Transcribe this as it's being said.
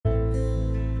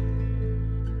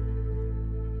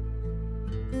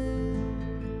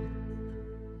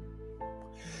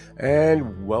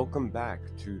And welcome back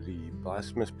to the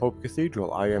Blasphemous Pope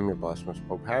Cathedral. I am your Blasphemous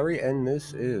Pope Harry, and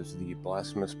this is the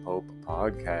Blasphemous Pope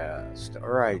Podcast. All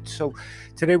right, so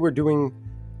today we're doing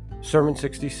Sermon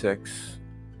 66,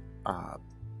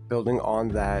 building on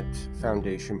that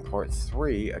foundation, part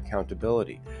 3,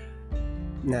 accountability.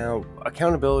 Now,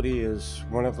 accountability is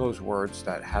one of those words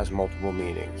that has multiple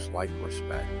meanings, like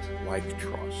respect, like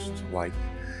trust, like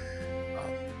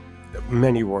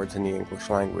many words in the English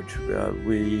language.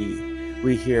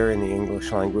 We here in the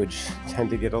English language tend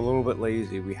to get a little bit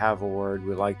lazy. We have a word,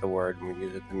 we like the word, and we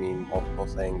use it to mean multiple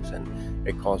things, and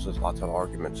it causes lots of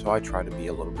arguments. So I try to be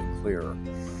a little bit clearer.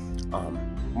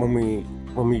 When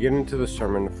we get into the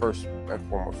sermon, the first and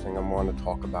foremost thing I want to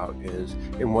talk about is,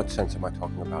 in what sense am I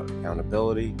talking about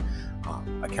accountability?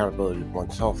 Accountability to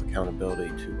oneself, accountability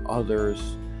to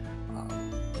others,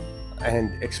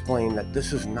 and explain that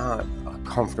this is not a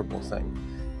comfortable thing.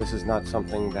 This is not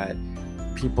something that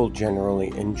people generally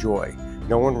enjoy.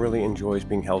 No one really enjoys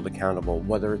being held accountable,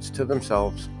 whether it's to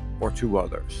themselves or to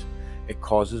others. It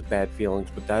causes bad feelings,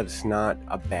 but that's not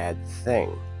a bad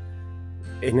thing.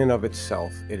 In and of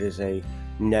itself, it is a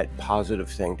net positive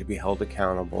thing to be held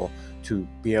accountable, to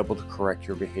be able to correct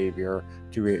your behavior,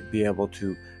 to be able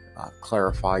to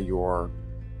clarify your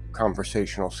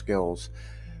conversational skills.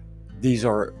 These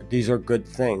are good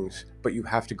things, but you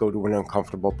have to go to an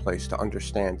uncomfortable place to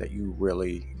understand that you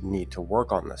really need to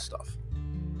work on this stuff.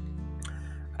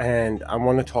 And I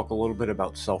want to talk a little bit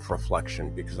about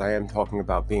self-reflection, because I am talking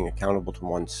about being accountable to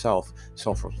oneself.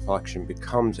 Self-reflection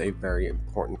becomes a very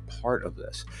important part of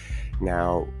this.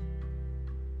 Now,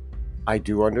 I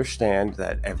do understand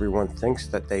that everyone thinks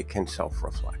that they can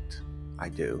self-reflect. I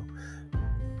do.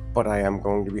 But I am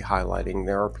going to be highlighting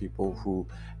there are people who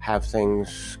have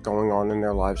things going on in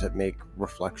their lives that make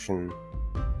reflection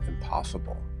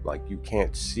impossible. Like, you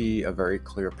can't see a very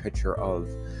clear picture of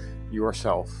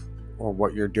yourself or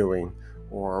what you're doing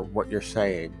or what you're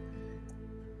saying.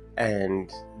 And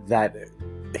that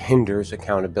hinders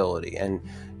accountability. And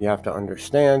you have to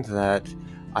understand that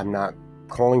I'm not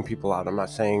calling people out. I'm not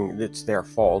saying it's their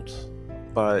fault,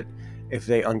 but if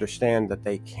they understand that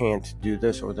they can't do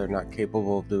this or they're not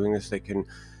capable of doing this, they can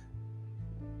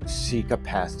seek a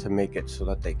path to make it so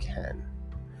that they can.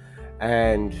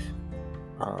 And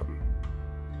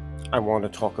I want to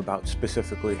talk about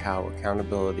specifically how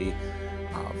accountability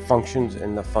functions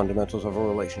in the fundamentals of a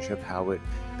relationship, how it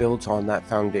builds on that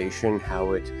foundation,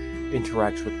 how it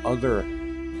interacts with other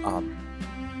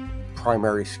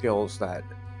primary skills that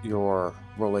your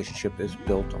relationship is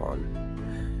built on.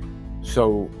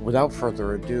 So, without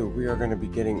further ado, we are going to be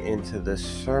getting into this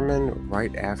sermon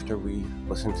right after we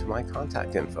listen to my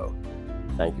contact info.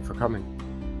 Thank you for coming.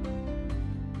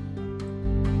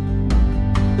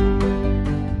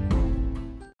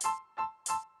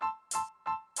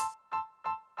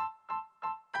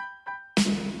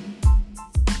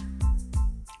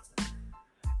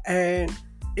 And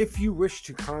if you wish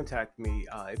to contact me,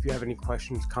 if you have any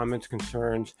questions, comments,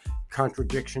 concerns,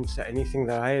 contradictions to anything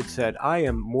that I had said, I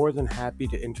am more than happy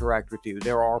to interact with you.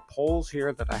 There are polls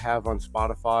here that I have on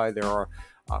Spotify. There are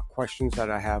questions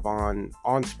that I have on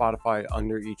Spotify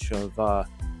under each of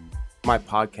my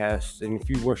podcasts. And if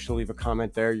you wish to leave a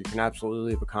comment there, you can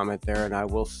absolutely leave a comment there and I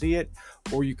will see it.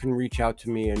 Or you can reach out to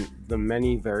me in the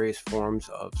many various forms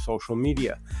of social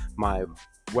media. My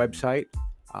website,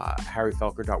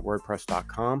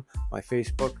 harryfelker.wordpress.com. My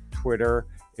Facebook, Twitter,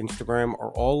 Instagram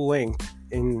are all linked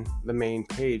in the main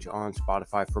page on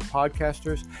Spotify for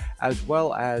podcasters, as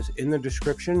well as in the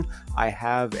description I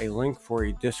have a link for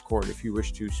a Discord. If you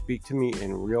wish to speak to me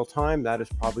in real time, that is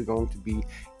probably going to be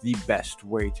the best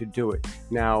way to do it.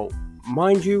 Now,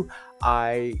 mind you,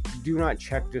 I do not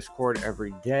check Discord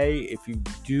every day. If you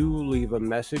do leave a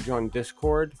message on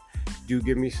Discord, do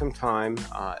give me some time,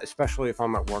 especially if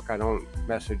I'm at work. I don't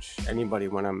message anybody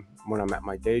when I'm at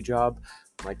my day job.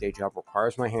 My day job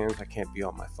requires my hands. I can't be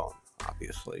on my phone,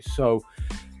 obviously. So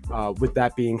with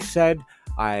that being said,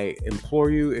 I implore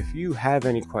you, if you have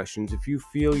any questions, if you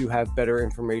feel you have better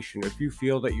information, if you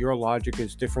feel that your logic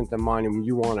is different than mine and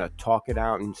you want to talk it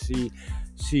out and see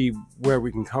where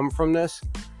we can come from this,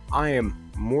 I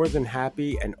am more than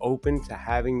happy and open to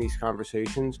having these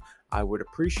conversations. I would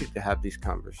appreciate to have these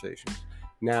conversations.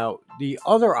 Now, the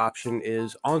other option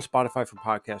is on Spotify for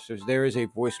podcasters, there is a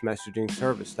voice messaging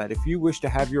service that if you wish to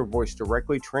have your voice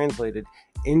directly translated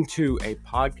into a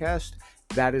podcast,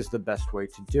 that is the best way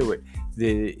to do it.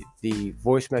 The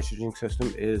voice messaging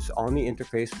system is on the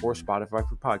interface for Spotify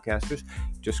for podcasters.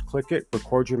 Just click it,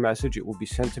 record your message, it will be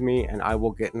sent to me, and I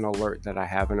will get an alert that I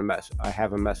have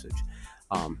a message.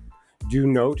 Do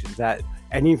note that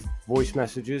any voice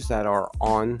messages that are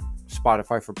on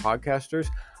Spotify for Podcasters.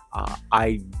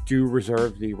 I do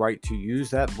reserve the right to use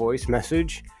that voice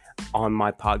message on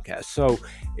my podcast. So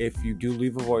if you do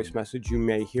leave a voice message, you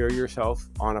may hear yourself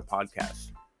on a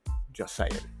podcast. Just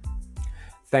saying.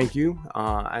 Thank you,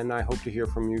 and I hope to hear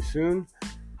from you soon.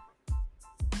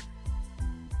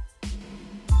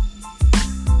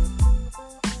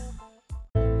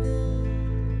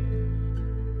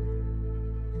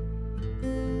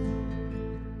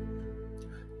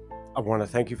 I want to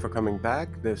thank you for coming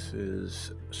back. This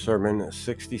is Sermon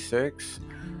 66,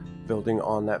 Building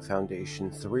on That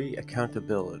Foundation 3,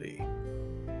 Accountability.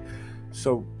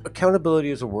 So,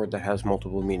 accountability is a word that has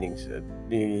multiple meanings.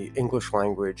 The English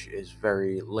language is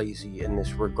very lazy in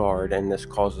this regard, and this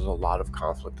causes a lot of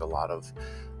conflict, a lot of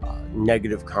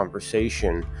negative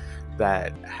conversation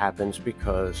that happens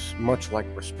because, much like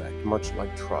respect, much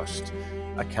like trust,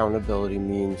 accountability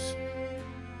means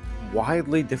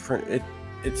widely different.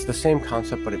 It's the same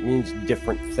concept, but it means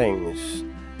different things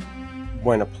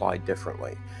when applied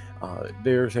differently.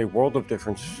 There's a world of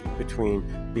difference between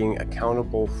being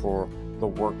accountable for the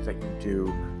work that you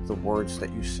do, the words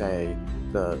that you say,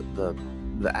 the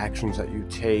actions that you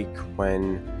take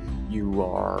when you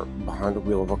are behind the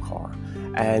wheel of a car,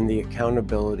 and the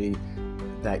accountability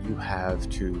that you have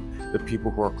to the people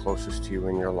who are closest to you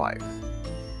in your life.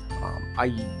 I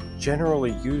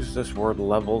generally use this word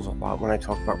levels a lot when I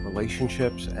talk about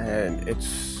relationships, and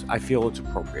I feel it's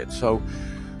appropriate. So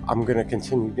I'm going to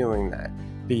continue doing that.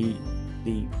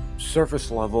 The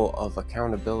surface level of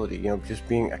accountability, just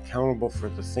being accountable for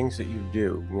the things that you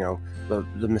do,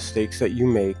 the mistakes that you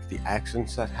make, the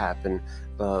actions that happen,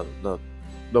 the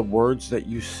words that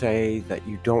you say that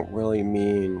you don't really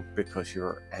mean because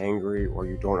you're angry or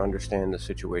you don't understand the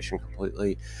situation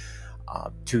completely,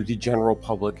 to the general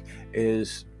public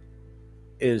is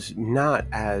not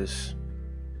as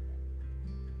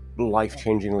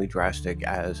life-changingly drastic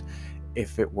as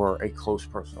if it were a close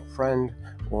personal friend,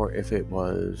 or if it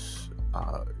was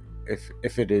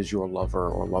if it is your lover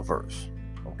or lovers.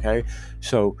 Okay,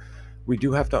 so we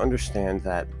do have to understand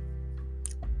that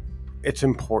it's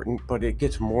important, but it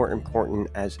gets more important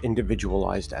as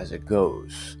individualized as it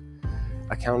goes.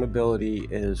 Accountability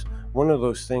is one of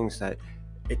those things that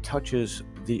it touches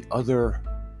the other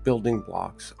building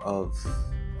blocks of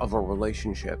a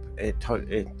relationship.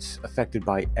 It's affected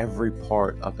by every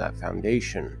part of that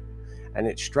foundation, and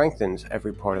it strengthens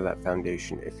every part of that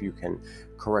foundation if you can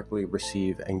correctly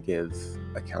receive and give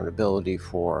accountability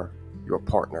for your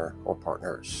partner or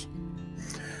partners.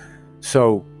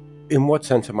 So, in what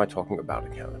sense am I talking about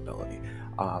accountability?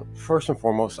 First and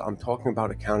foremost, I'm talking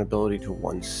about accountability to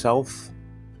oneself,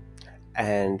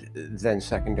 and then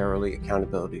secondarily,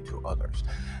 accountability to others.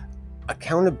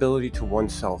 Accountability to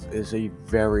oneself is a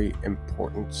very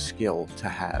important skill to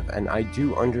have, and I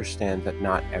do understand that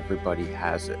not everybody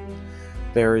has it.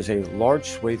 There is a large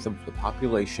swathe of the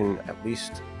population, at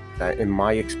least in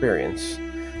my experience,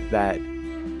 that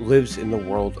lives in the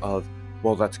world of,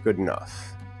 well, that's good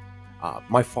enough.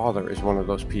 My father is one of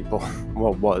those people,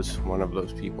 well, was one of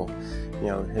those people.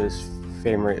 His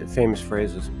famous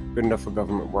phrase is, good enough for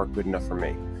government work, good enough for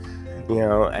me.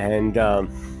 And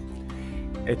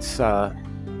it's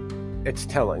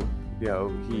telling.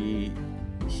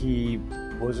 He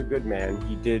was a good man.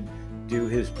 He did do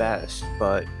his best,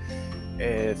 but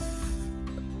if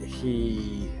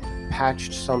he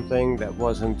patched something that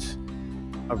wasn't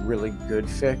a really good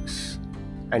fix,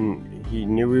 and he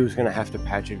knew he was going to have to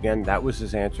patch it again, that was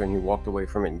his answer, and he walked away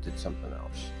from it and did something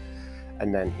else.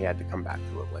 And then he had to come back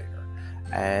to it later.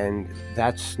 And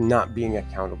that's not being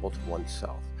accountable to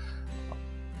oneself.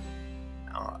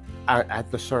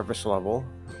 At the service level,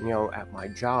 at my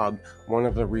job, one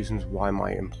of the reasons why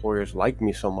my employers like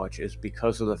me so much is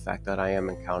because of the fact that I am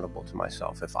accountable to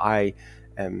myself. If I'm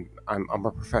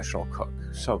a professional cook,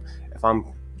 so if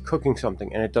I'm cooking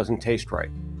something and it doesn't taste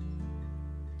right,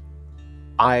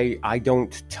 I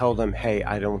don't tell them, hey,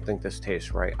 I don't think this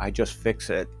tastes right. I just fix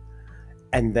it.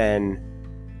 And then,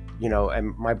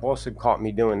 and my boss had caught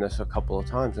me doing this a couple of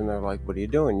times, and they're like, what are you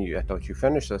doing? I thought you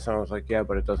finished this. And I was like, yeah,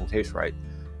 but it doesn't taste right.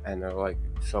 And they're like,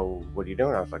 so what are you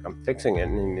doing? I was like, I'm fixing it.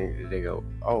 And they go,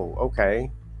 oh,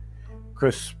 okay.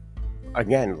 Because,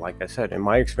 again, like I said, in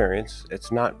my experience,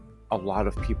 it's not a lot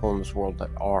of people in this world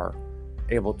that are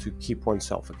able to keep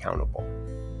oneself accountable.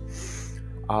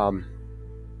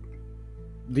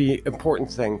 The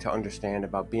important thing to understand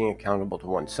about being accountable to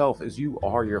oneself is you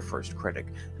are your first critic.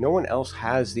 No one else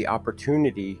has the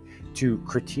opportunity to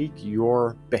critique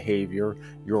your behavior,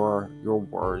 your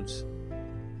words,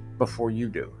 before you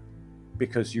do.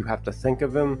 because you have to think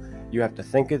of them, you have to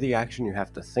think of the action, you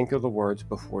have to think of the words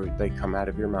before they come out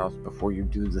of your mouth, before you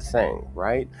do the thing,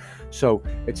 right? So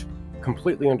it's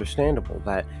completely understandable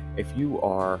that if you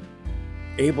are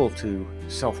able to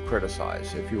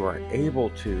self-criticize, if you are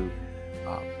able to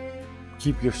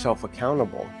keep yourself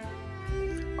accountable,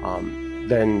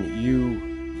 then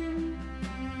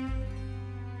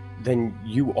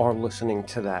you are listening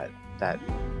to that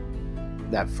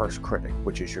first critic,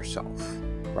 which is yourself,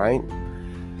 right?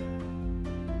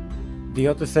 The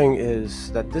other thing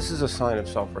is that this is a sign of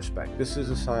self-respect. This is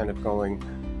a sign of going,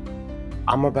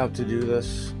 I'm about to do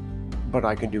this, but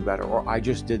I can do better, or I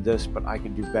just did this, but I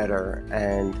can do better.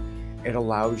 And it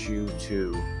allows you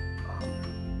to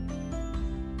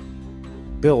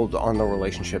build on the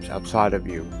relationships outside of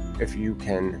you if you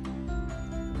can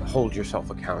hold yourself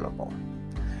accountable.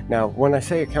 Now, when I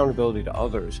say accountability to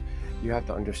others, you have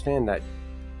to understand that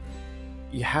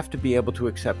you have to be able to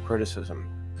accept criticism.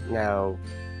 Now,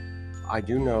 I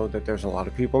do know that there's a lot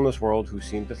of people in this world who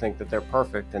seem to think that they're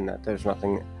perfect and that there's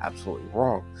nothing absolutely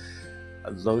wrong.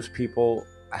 Those people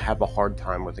have a hard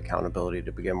time with accountability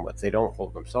to begin with. They don't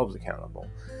hold themselves accountable,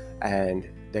 and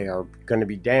they are going to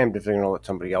be damned if they're going to let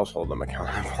somebody else hold them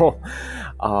accountable.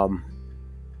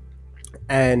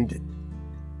 And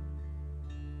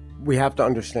we have to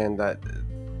understand that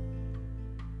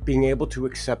being able to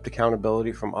accept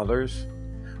accountability from others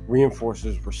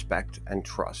reinforces respect and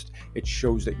trust. It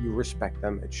shows that you respect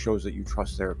them. It shows that you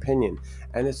trust their opinion.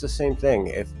 And it's the same thing.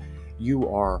 If you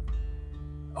are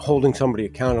holding somebody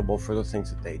accountable for the things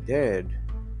that they did,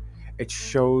 it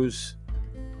shows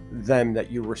them that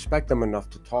you respect them enough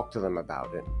to talk to them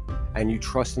about it, and you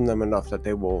trust in them enough that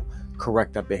they will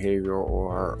correct that behavior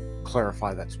or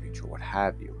clarify that speech or what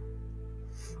have you.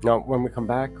 Now, when we come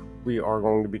back, we are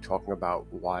going to be talking about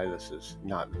why this is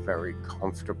not very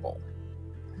comfortable.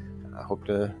 I hope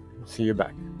to see you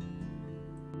back.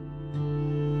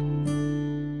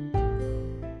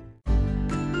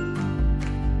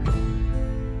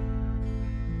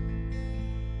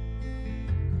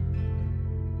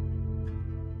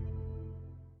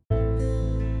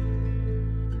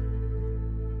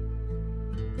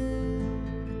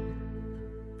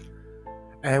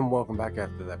 And welcome back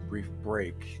after that brief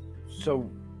break. So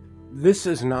this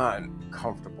is not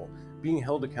comfortable. Being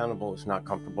held accountable is not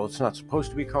comfortable. It's not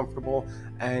supposed to be comfortable,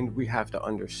 and we have to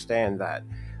understand that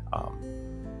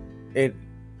it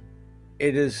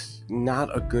is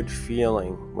not a good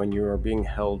feeling when you are being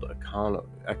held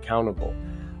accountable.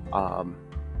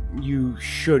 You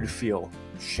should feel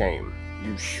shame.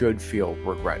 You should feel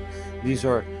regret. These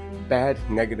are bad,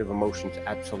 negative emotions,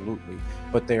 absolutely,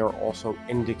 but they are also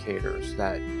indicators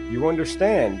that you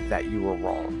understand that you were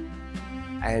wrong.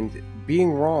 And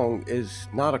being wrong is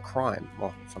not a crime.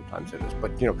 Well, sometimes it is,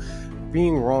 but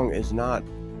being wrong is not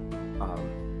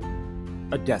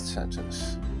a death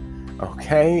sentence.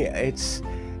 Okay? It's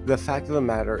the fact of the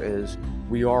matter is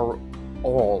we are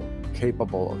all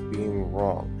capable of being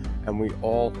wrong, and we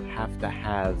all have to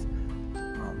have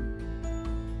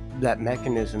that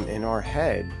mechanism in our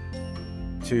head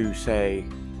to say,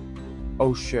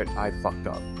 oh shit, I fucked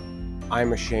up.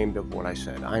 I'm ashamed of what I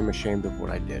said. I'm ashamed of what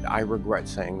I did. I regret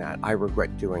saying that. I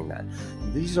regret doing that.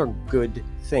 These are good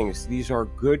things. These are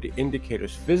good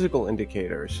indicators, physical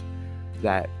indicators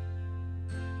that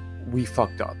we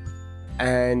fucked up.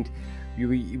 And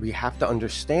we have to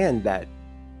understand that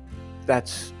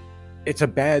it's a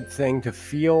bad thing to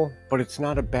feel, but it's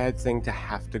not a bad thing to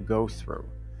have to go through.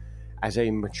 As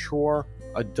a mature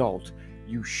adult,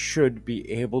 you should be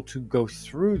able to go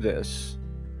through this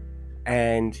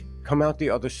and come out the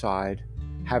other side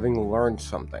having learned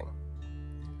something.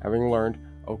 Having learned,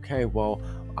 okay, well,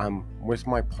 I'm with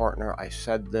my partner, I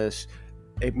said this,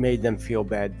 it made them feel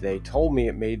bad, they told me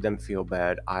it made them feel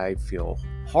bad, I feel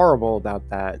horrible about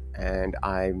that, and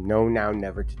I know now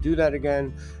never to do that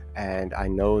again, and I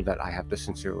know that I have to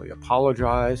sincerely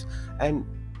apologize, and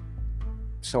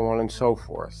so on and so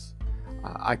forth.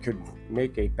 I could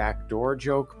make a backdoor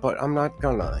joke, but I'm not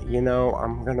gonna,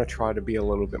 I'm gonna try to be a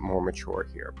little bit more mature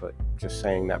here, but just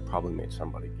saying that probably made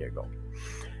somebody giggle.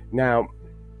 Now,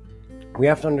 we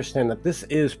have to understand that this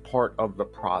is part of the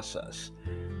process.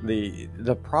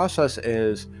 The process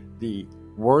is the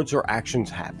words or actions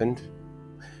happened,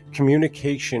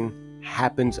 communication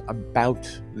happens about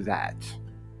that,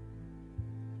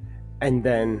 and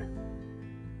then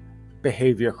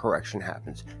behavior correction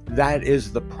happens. That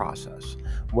is the process.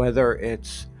 Whether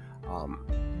it's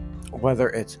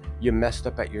you messed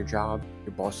up at your job,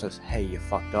 your boss says, hey, you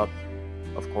fucked up.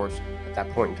 Of course, at that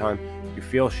point in time, you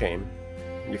feel shame,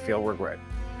 you feel regret,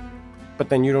 but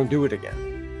then you don't do it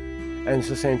again. And it's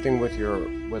the same thing with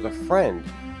a friend.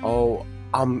 oh,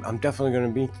 I'm definitely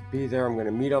going to be there. I'm going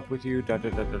to meet up with you,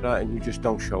 and you just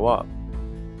don't show up.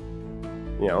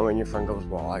 And your friend goes,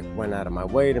 well, I went out of my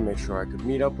way to make sure I could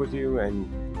meet up with you, and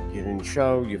you didn't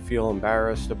show. You feel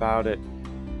embarrassed about it.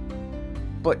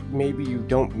 But maybe you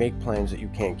don't make plans that you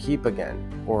can't keep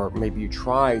again, or maybe you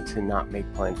try to not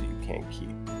make plans that you can't keep.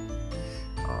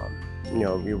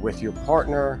 You're with your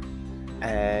partner,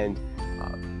 and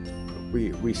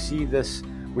we see this.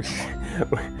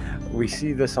 We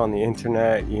see this on the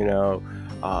internet.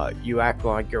 You act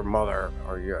like your mother,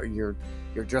 or you're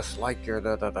just like your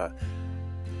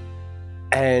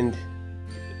and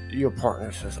your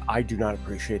partner says, I do not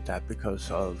appreciate that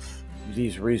because of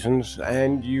these reasons,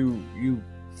 and you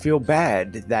feel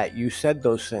bad that you said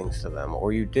those things to them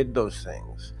or you did those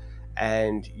things,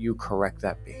 and you correct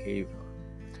that behavior.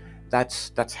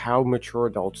 That's how mature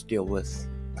adults deal with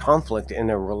conflict in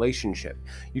a relationship.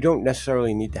 You don't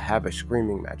necessarily need to have a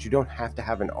screaming match. You don't have to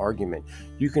have an argument.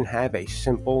 You can have a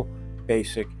simple,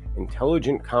 basic,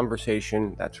 intelligent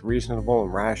conversation that's reasonable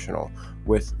and rational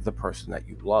with the person that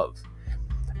you love.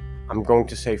 I'm going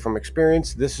to say from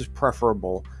experience, this is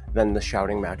preferable than the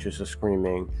shouting matches, the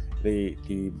screaming, the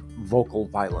vocal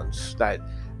violence that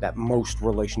most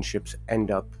relationships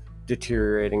end up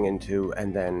deteriorating into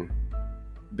and then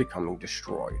becoming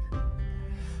destroyed.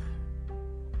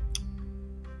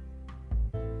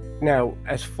 Now,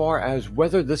 as far as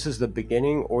whether this is the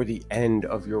beginning or the end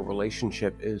of your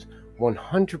relationship is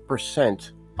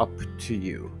 100% up to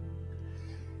you.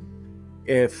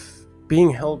 If being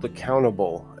held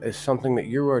accountable is something that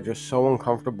you are just so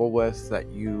uncomfortable with that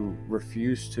you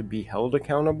refuse to be held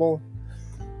accountable,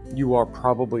 you are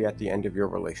probably at the end of your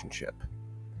relationship.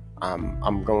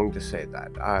 I'm going to say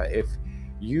that. If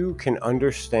you can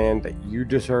understand that you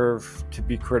deserve to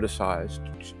be criticized,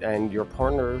 and your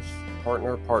partners,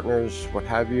 what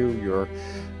have you,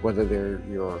 whether they're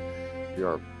your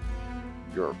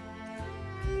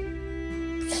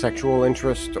sexual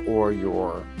interest or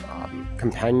your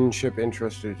companionship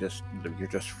interest, or you're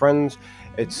just friends.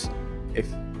 It's if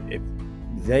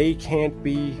they can't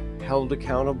be held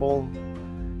accountable,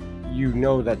 you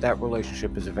know that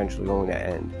relationship is eventually going to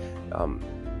end.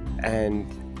 And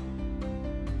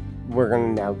we're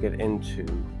going to now get into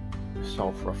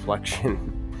self-reflection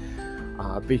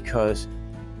because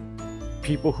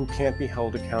people who can't be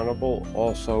held accountable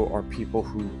also are people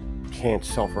who can't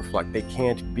self-reflect. They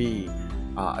can't be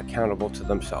accountable to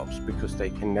themselves because they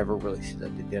can never really see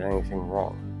that they did anything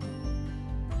wrong.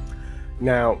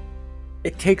 Now,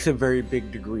 it takes a very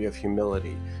big degree of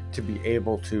humility to be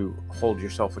able to hold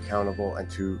yourself accountable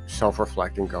and to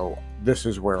self-reflect and go, this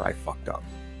is where I fucked up.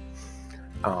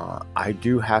 I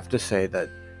do have to say that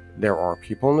there are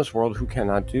people in this world who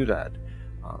cannot do that.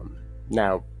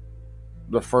 Now,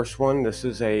 the first one, this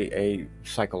is a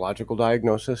psychological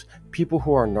diagnosis. People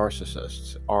who are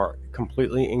narcissists are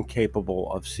completely incapable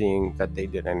of seeing that they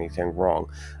did anything wrong.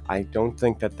 I don't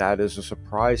think that is a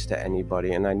surprise to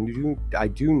anybody, and I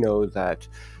do know that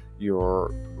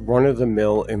your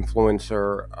run-of-the-mill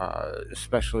influencer,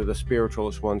 especially the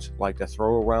spiritualist ones, like to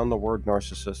throw around the word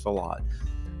narcissist a lot.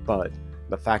 But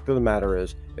the fact of the matter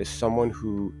is someone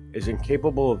who is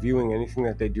incapable of viewing anything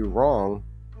that they do wrong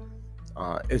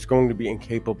is going to be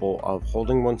incapable of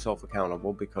holding oneself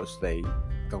accountable because they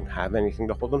don't have anything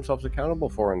to hold themselves accountable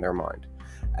for in their mind.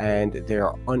 And they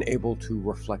are unable to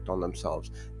reflect on themselves.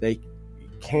 They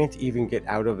can't even get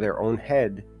out of their own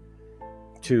head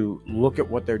to look at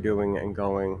what they're doing and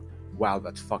going, wow,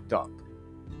 that's fucked up,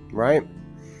 right?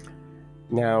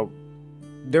 Now,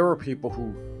 there are people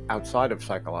who, outside of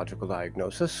psychological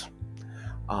diagnosis,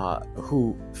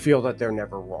 who feel that they're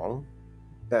never wrong,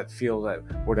 that feel that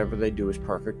whatever they do is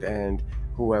perfect, and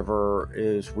whoever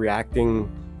is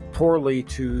reacting poorly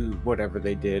to whatever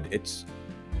they did,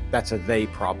 that's a they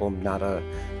problem, not a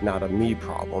me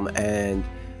problem. And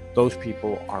those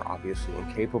people are obviously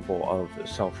incapable of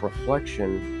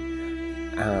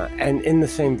self-reflection. And in the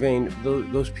same vein,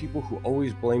 those people who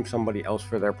always blame somebody else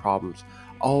for their problems.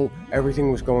 Oh,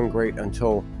 everything was going great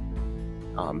until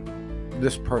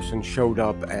this person showed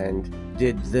up and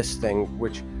did this thing,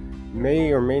 which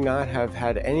may or may not have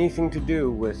had anything to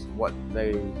do with what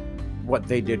they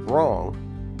did wrong,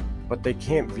 but they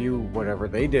can't view whatever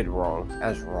they did wrong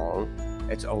as wrong.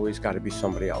 It's always got to be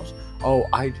somebody else. Oh,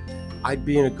 I'd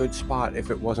be in a good spot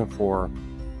if it wasn't for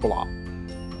blah,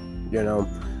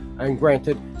 And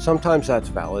granted, sometimes that's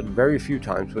valid, very few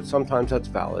times, but sometimes that's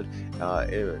valid.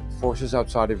 Forces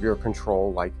outside of your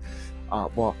control, like,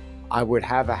 well, I would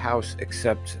have a house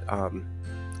except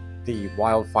the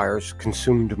wildfires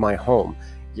consumed my home.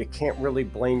 You can't really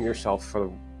blame yourself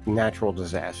for natural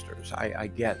disasters. I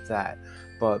get that.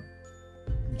 But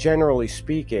generally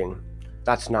speaking,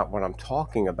 that's not what I'm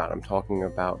talking about. I'm talking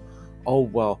about, oh,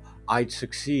 well, I'd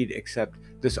succeed, except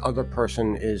this other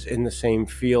person is in the same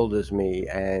field as me,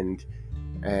 and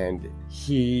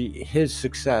his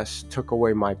success took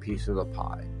away my piece of the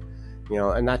pie.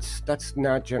 And that's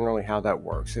not generally how that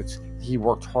works. It's he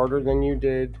worked harder than you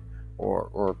did,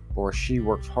 or she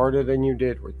worked harder than you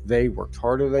did, or they worked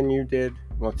harder than you did.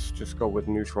 Let's just go with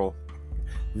neutral.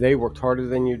 They worked harder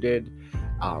than you did.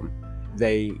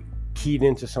 They keyed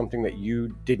into something that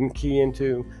you didn't key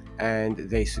into, and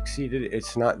they succeeded.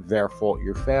 It's not their fault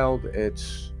you failed.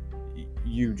 It's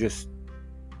you just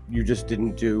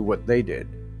didn't do what they did,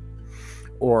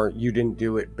 or you didn't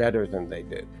do it better than they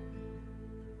did.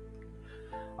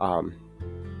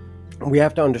 We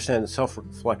have to understand that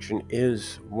self-reflection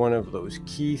is one of those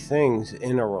key things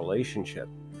in a relationship.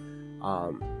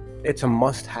 It's a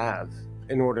must-have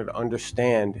in order to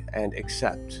understand and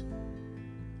accept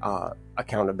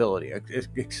accountability,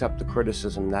 accept the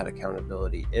criticism that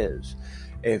accountability is.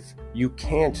 If you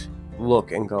can't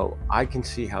look and go, I can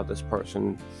see how this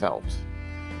person felt,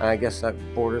 and I guess that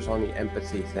borders on the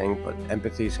empathy thing, but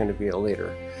empathy is going to be a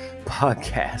later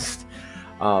podcast.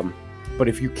 But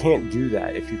if you can't do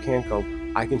that, if you can't go,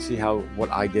 I can see how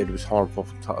what I did was harmful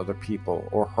to other people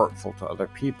or hurtful to other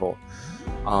people,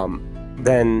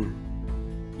 then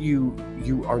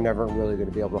you are never really going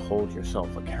to be able to hold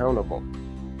yourself accountable.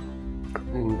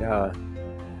 And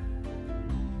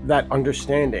that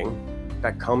understanding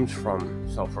that comes from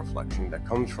self-reflection, that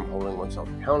comes from holding oneself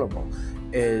accountable,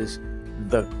 is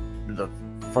the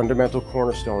fundamental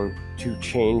cornerstone to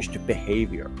changed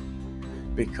behavior.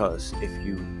 Because if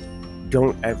you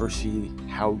don't ever see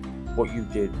how what you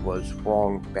did was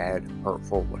wrong, bad,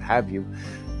 hurtful, what have you,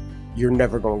 you're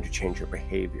never going to change your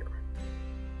behavior.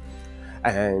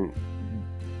 And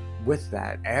with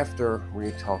that, after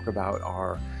we talk about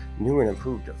our new and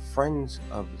improved Friends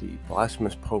of the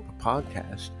Blasphemous Pope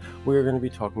podcast, we're going to be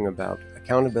talking about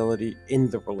accountability in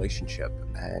the relationship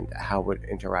and how it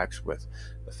interacts with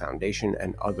the foundation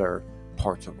and other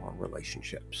parts of our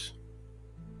relationships.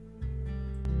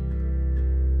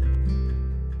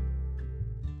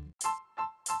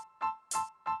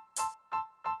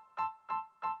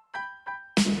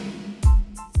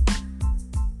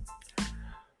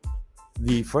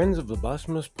 The Friends of the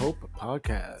Blasphemous Pope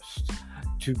podcast.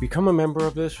 To become a member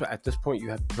of this, at this point, you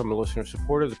have to become a listener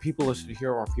supporter. The people listed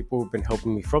here are people who've been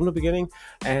helping me from the beginning,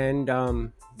 and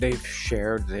they've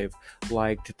shared, they've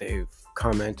liked, they've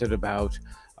commented about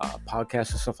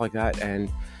podcasts and stuff like that.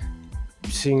 And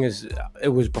seeing as it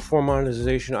was before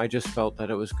monetization, I just felt that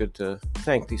it was good to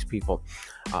thank these people.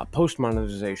 Post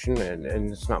monetization, and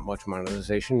it's not much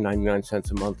monetization, 99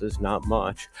 cents a month is not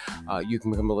much. You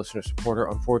can become a listener supporter.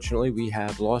 Unfortunately, we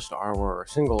have lost our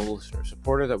single listener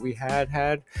supporter that we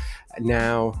had.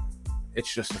 Now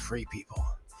it's just the free people.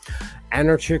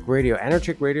 Anarchic Radio.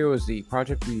 Anarchic Radio is the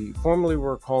project we formerly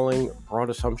were calling Broad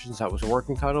Assumptions. That was a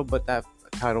working title, but that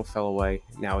title fell away.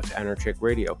 Now it's Anarchic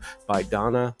Radio by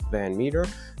Donna Van Meter,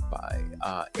 by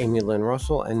Amy Lynn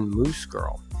Russell, and Moose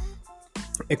Girl.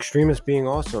 Extremist being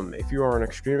awesome. If you are an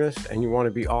extremist and you want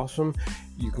to be awesome,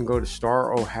 you can go to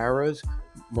Star O'Hara's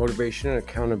Motivation and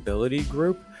Accountability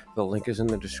group. The link is in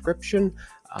the description.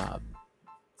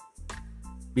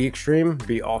 Be extreme,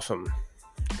 be awesome.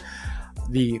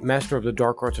 The master of the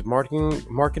dark arts of marketing,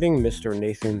 Mr.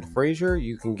 Nathan Frazier.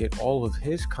 You can get all of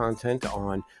his content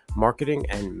on marketing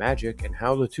and magic and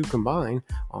how the two combine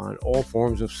on all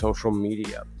forms of social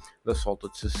media. The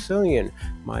Salted Sicilian,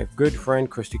 my good friend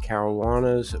Christy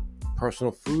Caruana's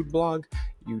personal food blog.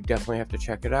 You definitely have to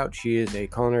check it out. She is a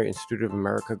Culinary Institute of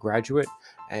America graduate,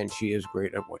 and she is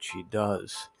great at what she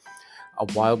does. A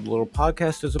Wild Little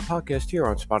Podcast is a podcast here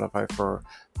on Spotify for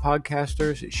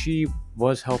podcasters. She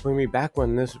was helping me back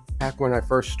when I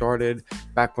first started,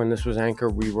 back when this was Anchor.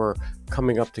 We were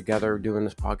coming up together doing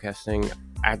this podcasting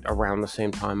at around the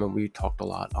same time, and we talked a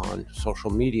lot on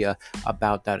social media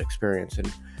about that experience.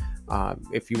 And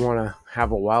if you want to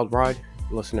have a wild ride,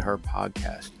 listen to her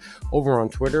podcast. Over on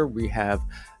Twitter, we have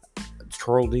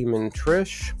Troll Demon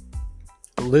Trish,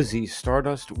 Lizzie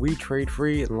Stardust, We Trade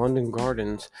Free in London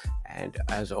Gardens, and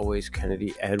as always,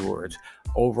 Kennedy Edwards.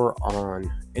 Over on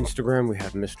Instagram, we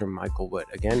have Mr. Michael Witt.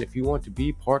 Again, if you want to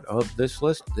be part of this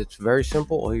list, it's very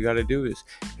simple. All you got to do is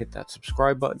hit that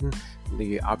subscribe button.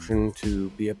 The option to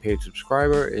be a paid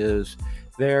subscriber is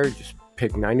there. Just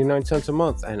pick 99 cents a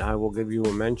month, and I will give you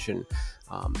a mention.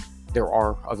 There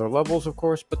are other levels, of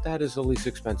course, but that is the least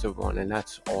expensive one, and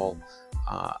that's all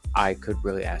I could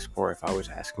really ask for if I was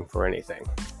asking for anything.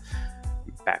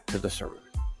 Back to the sermon.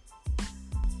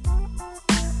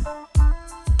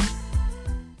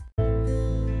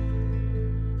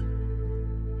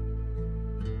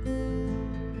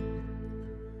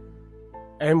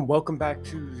 And welcome back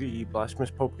to the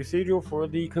Blasphemous Pope Cathedral for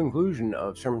the conclusion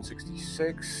of Sermon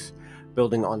 66,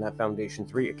 building on that foundation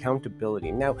 3,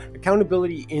 accountability. Now,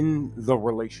 accountability in the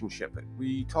relationship.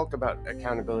 We talked about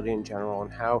accountability in general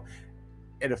and how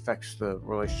it affects the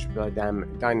relationship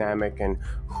dynamic and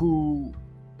who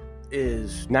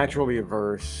is naturally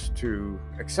averse to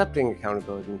accepting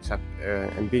accountability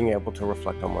and being able to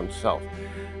reflect on oneself.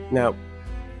 Now,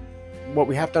 what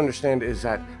we have to understand is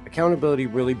that accountability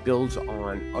really builds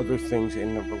on other things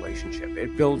in the relationship.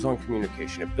 It builds on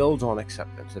communication. It builds on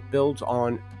acceptance. It builds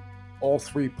on all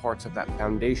three parts of that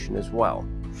foundation as well.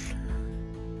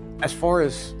 As far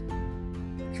as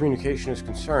communication is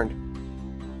concerned,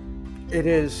 it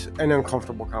is an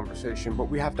uncomfortable conversation, but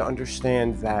we have to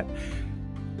understand that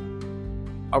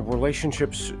a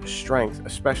relationship's strength,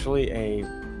 especially a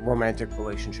romantic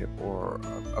relationship or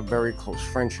a very close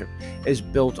friendship, is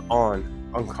built on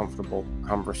uncomfortable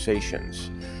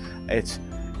conversations. It's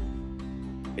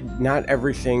not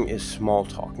everything is small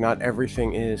talk. Not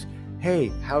everything is, hey,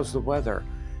 how's the weather?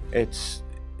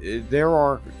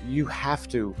 You have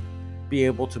to be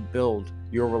able to build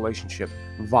your relationship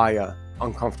via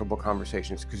uncomfortable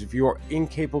conversations, because if you're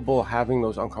incapable of having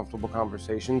those uncomfortable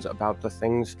conversations about the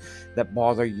things that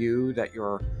bother you, that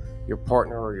your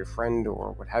partner or your friend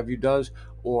or what have you does,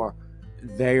 or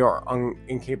they are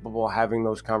incapable of having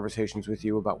those conversations with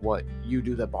you about what you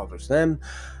do that bothers them,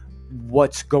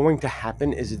 what's going to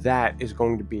happen is that is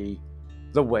going to be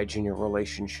the wedge in your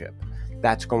relationship.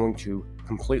 That's going to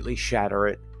completely shatter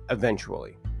it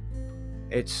eventually.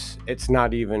 It's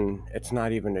not even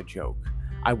a joke.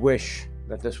 I wish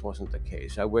that this wasn't the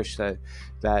case. I wish that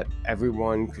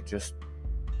everyone could just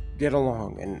get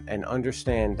along and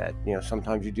understand that,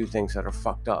 sometimes you do things that are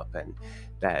fucked up and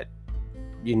that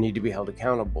you need to be held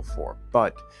accountable for.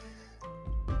 But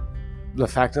the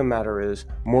fact of the matter is,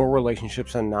 more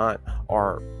relationships than not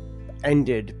are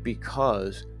ended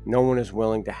because no one is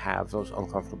willing to have those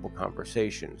uncomfortable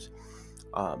conversations.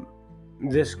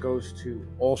 This goes to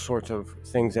all sorts of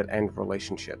things that end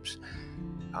relationships.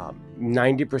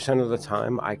 90% of the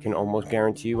time, I can almost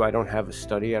guarantee you, I don't have a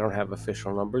study, I don't have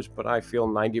official numbers, but I feel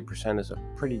 90% is a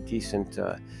pretty decent,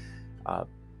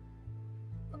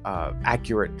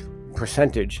 accurate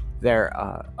percentage there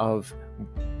of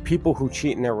people who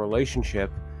cheat in their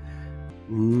relationship.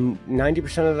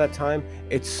 90% of that time,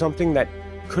 it's something that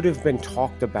could have been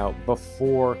talked about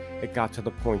before it got to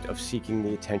the point of seeking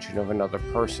the attention of another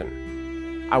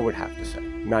person. I would have to say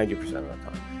 90% of the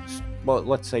time. Well,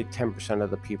 let's say 10% of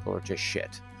the people are just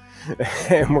shit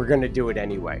and we're going to do it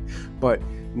anyway. But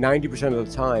 90% of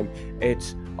the time,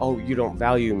 it's, oh, you don't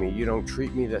value me, you don't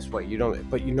treat me this way,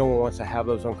 but no one wants to have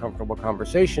those uncomfortable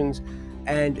conversations,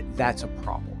 and that's a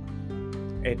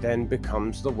problem. It then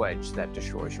becomes the wedge that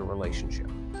destroys your relationship.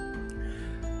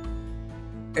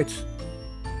 It's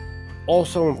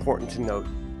also important to note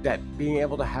that being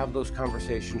able to have those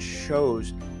conversations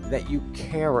shows that you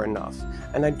care enough.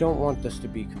 And I don't want this to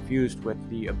be confused with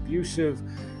the abusive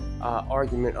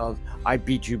argument of, I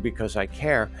beat you because I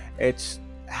care. It's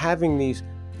having these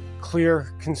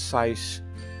clear, concise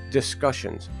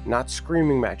discussions, not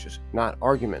screaming matches, not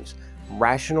arguments.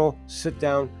 Rational, sit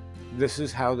down, this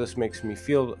is how this makes me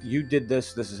feel. You did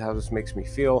this is how this makes me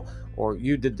feel. Or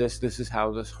you did this is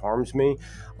how this harms me.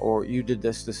 Or you did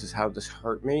this is how this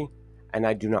hurt me. And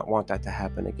I do not want that to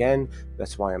happen again.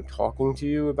 That's why I'm talking to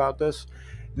you about this.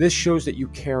 This shows that you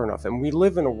care enough. And we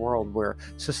live in a world where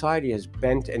society has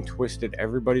bent and twisted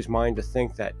everybody's mind to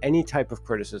think that any type of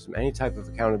criticism, any type of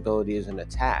accountability is an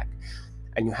attack.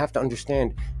 And you have to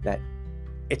understand that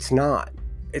it's not.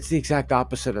 It's the exact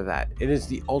opposite of that. It is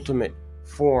the ultimate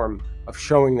form of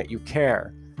showing that you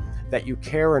care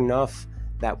enough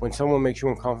that when someone makes you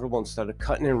uncomfortable, instead of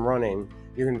cutting and running,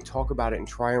 you're going to talk about it and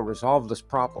try and resolve this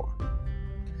problem.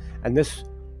 And this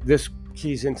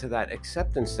keys into that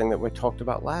acceptance thing that we talked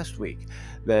about last week,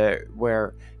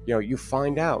 where you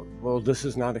find out, well, this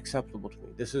is not acceptable to me.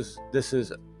 This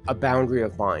is a boundary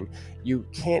of mine. You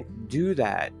can't do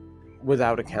that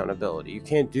without accountability. You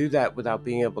can't do that without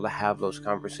being able to have those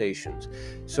conversations.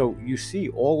 So you see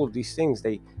all of these things,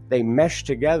 they mesh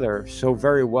together so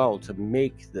very well to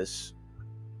make this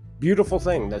beautiful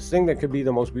thing, this thing that could be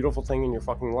the most beautiful thing in your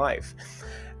fucking life.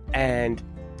 And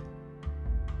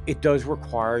it does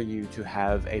require you to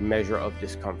have a measure of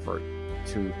discomfort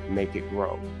to make it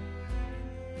grow,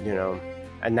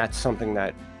 and that's something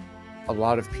that a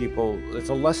lot of people, it's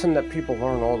a lesson that people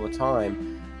learn all the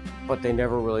time, but they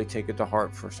never really take it to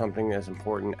heart for something as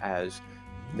important as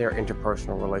their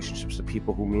interpersonal relationships, the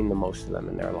people who mean the most to them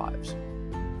in their lives.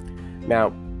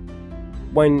 Now,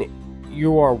 when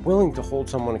you are willing to hold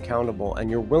someone accountable and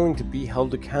you're willing to be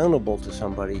held accountable to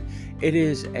somebody, it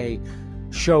is a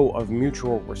show of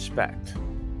mutual respect.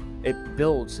 It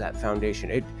builds that foundation.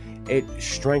 It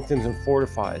strengthens and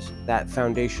fortifies that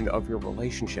foundation of your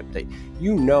relationship, that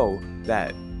you know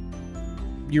that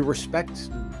you respect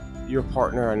your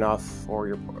partner enough, or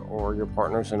your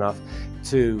partners enough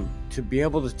to be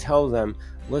able to tell them,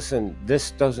 listen,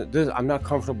 I'm not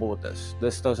comfortable with this.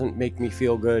 This doesn't make me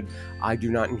feel good. I do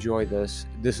not enjoy this.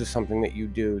 This is something that you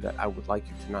do that I would like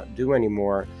you to not do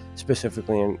anymore,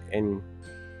 specifically in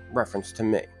reference to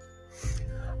me.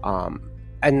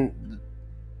 And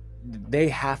they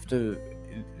have to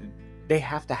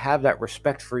have that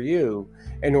respect for you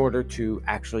in order to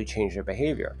actually change their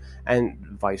behavior, and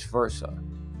vice versa.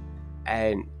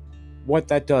 And what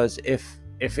that does, if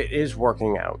it is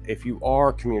working out, if you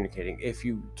are communicating, if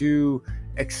you do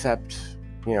accept,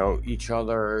 each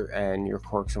other and your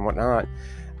quirks and whatnot,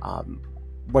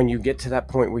 when you get to that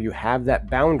point where you have that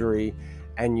boundary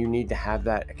and you need to have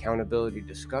that accountability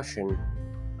discussion,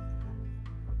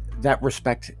 that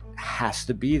respect has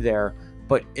to be there,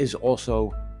 but is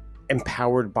also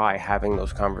empowered by having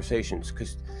those conversations,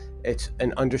 because it's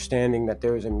an understanding that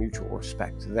there is a mutual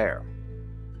respect there.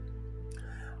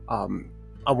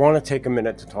 I want to take a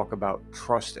minute to talk about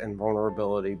trust and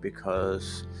vulnerability,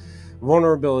 because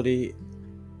vulnerability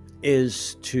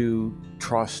is to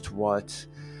trust what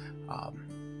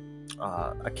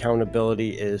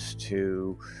accountability is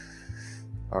to,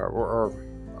 or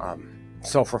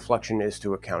self-reflection is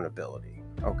to accountability.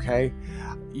 Okay?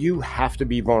 You have to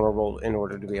be vulnerable in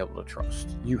order to be able to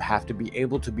trust. You have to be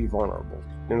able to be vulnerable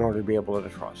in order to be able to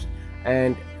trust.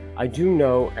 And I do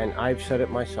know, and I've said it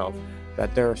myself,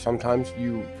 that there are sometimes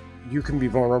you can be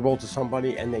vulnerable to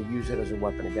somebody and they use it as a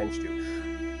weapon against you.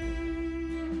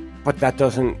 But that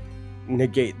doesn't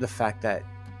negate the fact that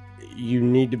you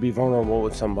need to be vulnerable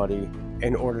with somebody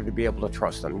in order to be able to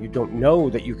trust them. You don't know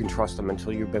that you can trust them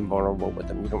until you've been vulnerable with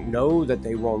them. You don't know that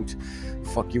they won't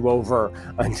fuck you over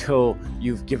until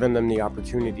you've given them the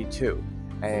opportunity to.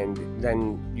 And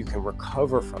then you can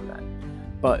recover from that.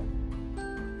 But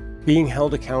being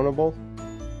held accountable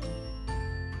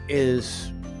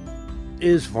is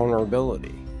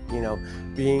vulnerability.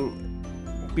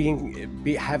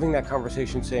 Having that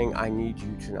conversation, saying, I need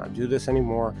you to not do this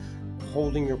anymore,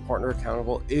 holding your partner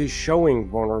accountable, is showing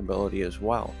vulnerability as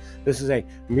well. This is a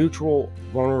mutual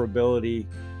vulnerability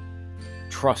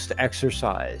trust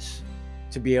exercise,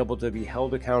 to be able to be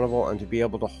held accountable and to be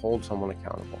able to hold someone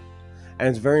accountable. And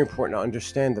it's very important to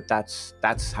understand that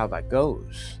that's how that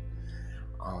goes.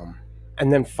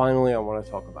 And then finally, I want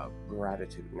to talk about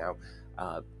gratitude. Now,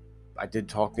 I did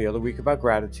talk the other week about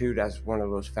gratitude as one of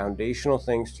those foundational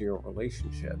things to your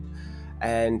relationship.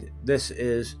 And this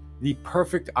is the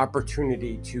perfect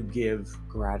opportunity to give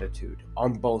gratitude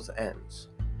on both ends.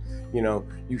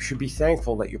 You should be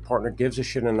thankful that your partner gives a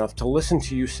shit enough to listen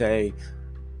to you say,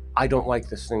 I don't like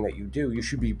this thing that you do. You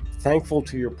should be thankful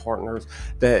to your partners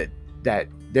that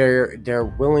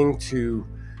they're willing to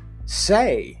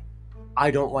say, I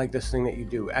don't like this thing that you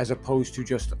do, as opposed to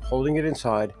just holding it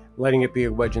inside, letting it be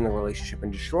a wedge in the relationship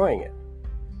and destroying it.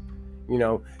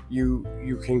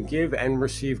 You can give and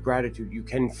receive gratitude. You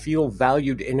can feel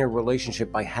valued in a relationship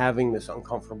by having this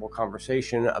uncomfortable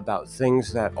conversation about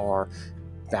things that are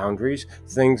boundaries,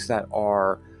 things that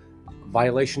are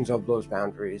violations of those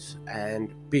boundaries,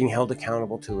 and being held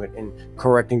accountable to it and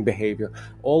correcting behavior.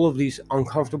 All of these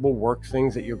uncomfortable work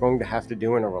things that you're going to have to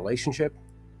do in a relationship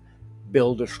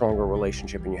build a stronger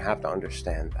relationship, and you have to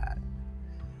understand that.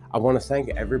 I want to thank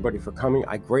everybody for coming.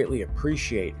 I greatly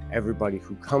appreciate everybody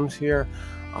who comes here.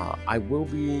 I will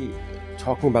be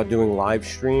talking about doing live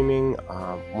streaming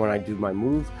when I do my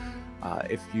move.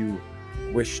 If you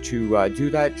wish to do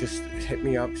that, just hit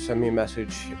me up, send me a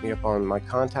message, hit me up on my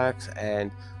contacts, and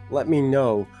let me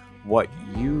know what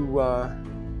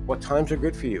times are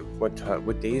good for you,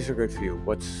 what days are good for you,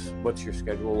 what's your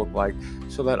schedule look like,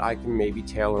 so that I can maybe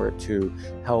tailor it to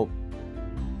help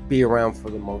be around for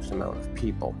the most amount of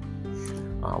people.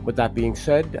 With that being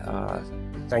said,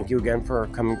 thank you again for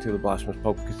coming to the Blasphemous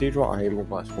Pope Cathedral. I am your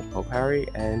Blasphemous Pope Harry,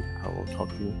 and I will talk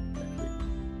to you